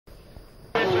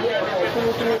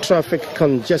Traffic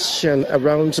congestion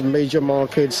around major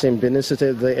markets in Benin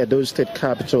City, the Edo State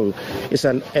capital, is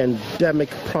an endemic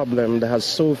problem that has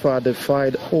so far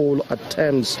defied all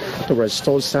attempts to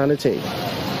restore sanity.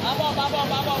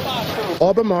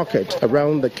 Urban Market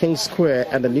around the King Square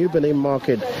and the New Benin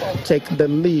Market take the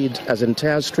lead as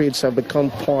entire streets have become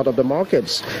part of the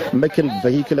markets, making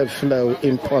vehicular flow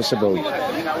impossible.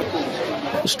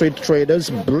 Street traders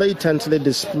blatantly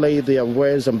display their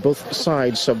wares on both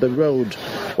sides of the road,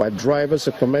 while drivers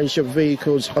of commercial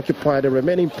vehicles occupy the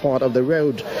remaining part of the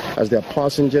road as their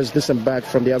passengers disembark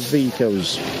from their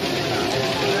vehicles.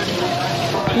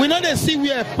 We know they see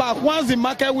where park once the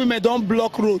market women don't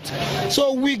block road,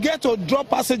 so we get to drop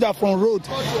passenger from road.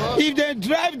 If they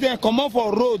drive, then come off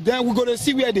for road, then we go to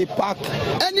see where they park.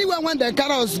 Anywhere when the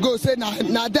cars go, say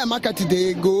na their market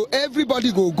they go,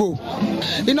 everybody go.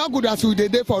 It's not good as we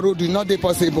dey for road, it's not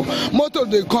possible. Motor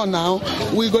they come now,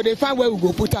 we go to find where we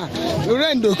go put her.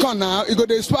 Rain they come now, we go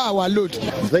to spoil our load.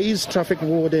 These traffic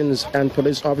wardens and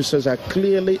police officers are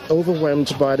clearly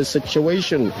overwhelmed by the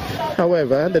situation.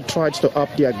 However, they tried to up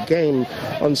their game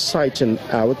on sighting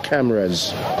our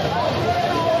cameras.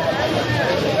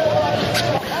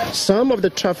 Some of the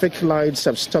traffic lights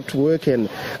have stopped working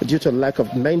due to lack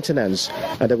of maintenance,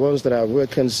 and the ones that are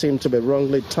working seem to be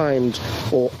wrongly timed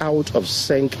or out of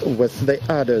sync with the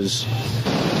others.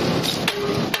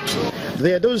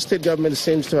 The Edo State government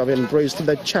seems to have embraced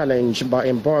the challenge by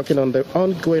embarking on the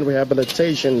ongoing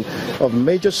rehabilitation of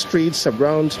major streets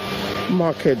around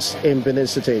markets in Benin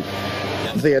City.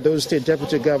 The Edo State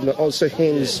Deputy Governor also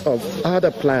hints of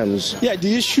other plans. Yeah,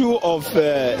 the issue of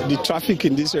the traffic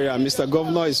in this area, Mr.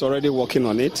 Governor is already working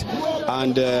on it.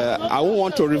 And I won't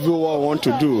want to reveal what we want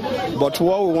to do. But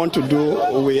what we want to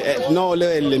do, we not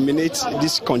only eliminate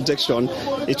this congestion,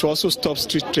 it will also stop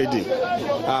street trading.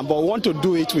 But we want to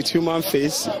do it with human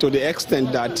face to the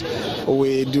extent that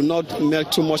we do not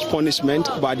make too much punishment,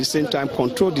 but at the same time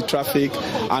control the traffic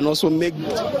and also make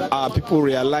people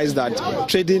realize that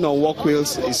trading on walkways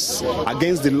is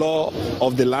against the law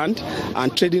of the land,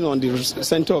 and trading on the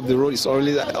center of the road is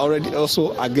already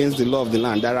also against the law of the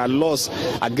land. There are laws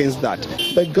against that.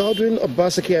 The Godwin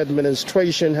Obaseki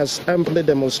administration has amply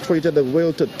demonstrated the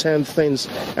will to turn things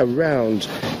around.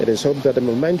 It is hoped that the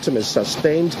momentum is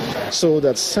sustained so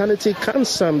that sanity can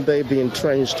someday be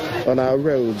entrenched on our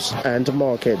roads and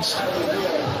markets.